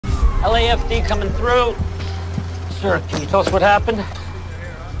LAFD coming through. Sir, can you tell us what happened?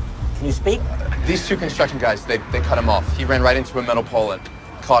 Can you speak? These two construction guys, they cut him off. He ran right into a metal pole and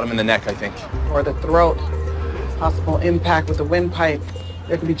caught him in the neck, I think. Or the throat. Possible impact with the windpipe.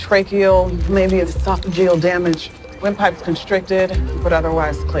 There could be tracheal, maybe esophageal damage. Windpipe's constricted, but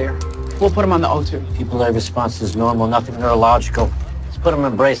otherwise clear. We'll put him on the O2. Pupillary response is normal, nothing neurological. Let's put him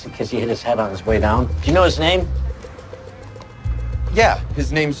in brace in case he hit his head on his way down. Do you know his name? Yeah,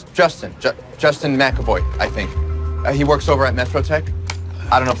 his name's Justin. Justin McAvoy, I think. He works over at Metrotech.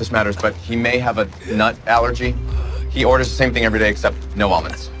 I don't know if this matters, but he may have a nut allergy. He orders the same thing every day except no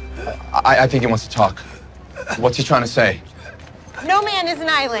almonds. I think he wants to talk. What's he trying to say? No man is an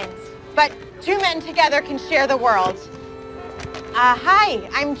island, but two men together can share the world. Hi,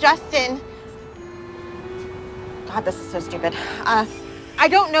 I'm Justin. God, this is so stupid. I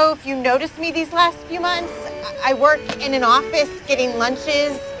don't know if you noticed me these last few months. I work in an office getting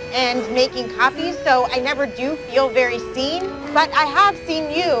lunches and making copies, so I never do feel very seen. But I have seen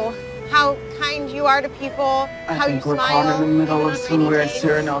you, how kind you are to people, how you smile. I think we're caught in the middle of some weird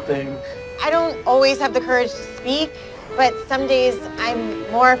Cyrano thing. I don't always have the courage to speak, but some days I'm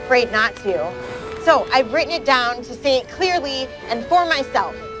more afraid not to. So I've written it down to say it clearly and for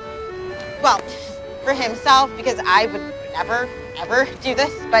myself. Well, for himself, because I would never, ever do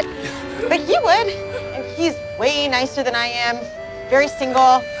this, but he would. And he's way nicer than I am. Very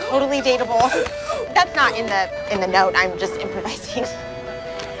single, totally dateable. That's not in the note, I'm just improvising.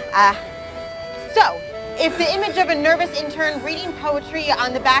 So, if the image of a nervous intern reading poetry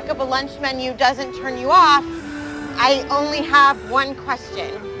on the back of a lunch menu doesn't turn you off, I only have one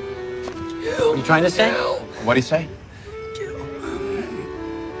question. What are you trying to say? What'd he say?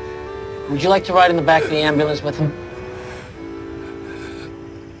 Would you like to ride in the back of the ambulance with him?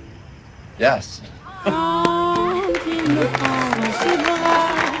 Yes. In the